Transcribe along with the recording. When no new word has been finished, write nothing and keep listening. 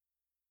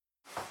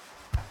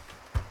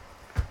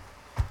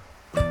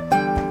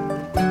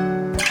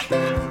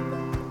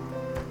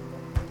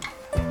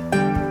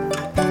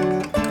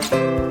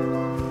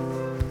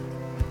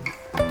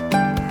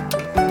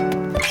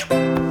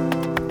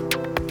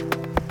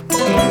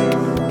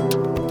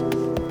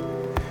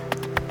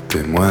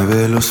te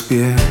mueve los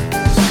pies.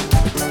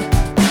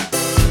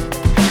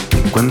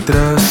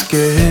 Encuentras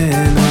que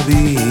no ha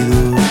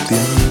habido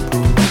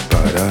tiempo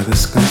para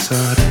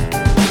descansar.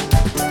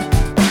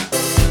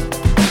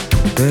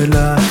 De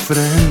la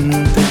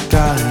frente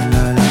cae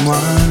la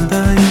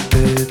almohada y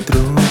te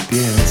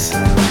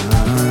tropiezas.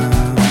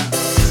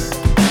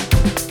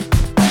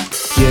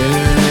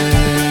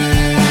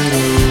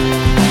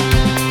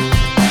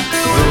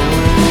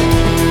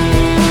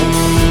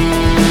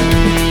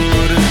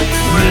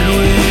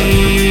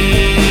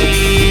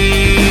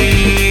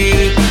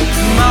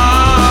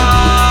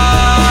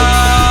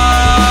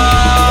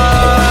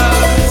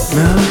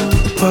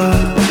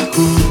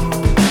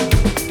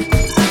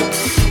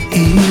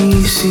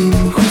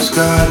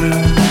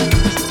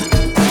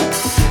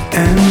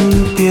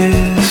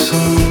 Empiezo a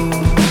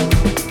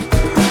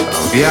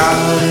odiar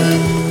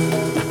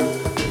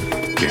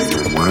que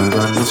me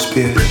muevan los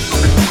pies.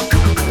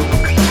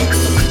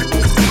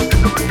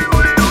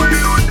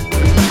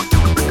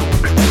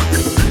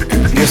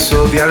 Empiezo a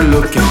odiar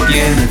lo que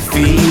tiene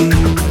fin.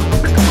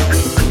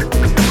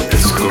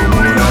 Es como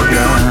la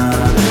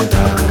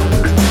gravedad.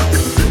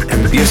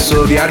 Empiezo a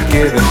odiar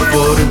que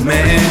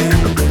deforme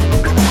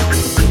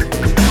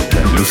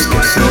luz que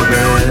hace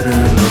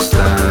vernos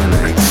tan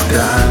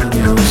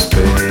extraños,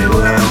 pero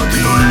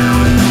aquí,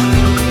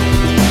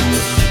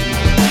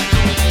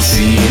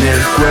 sin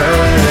el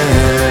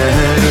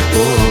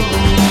cuerpo,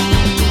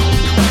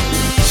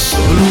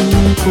 solo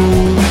un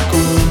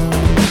poco,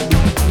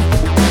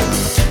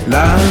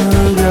 la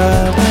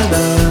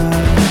gravedad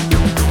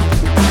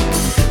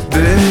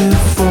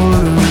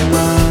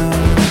deforma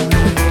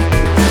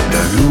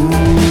la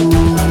luz.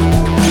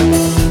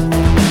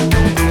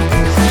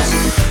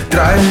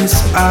 Traes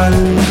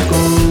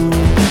algo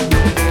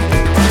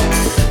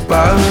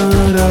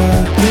para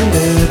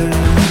querer.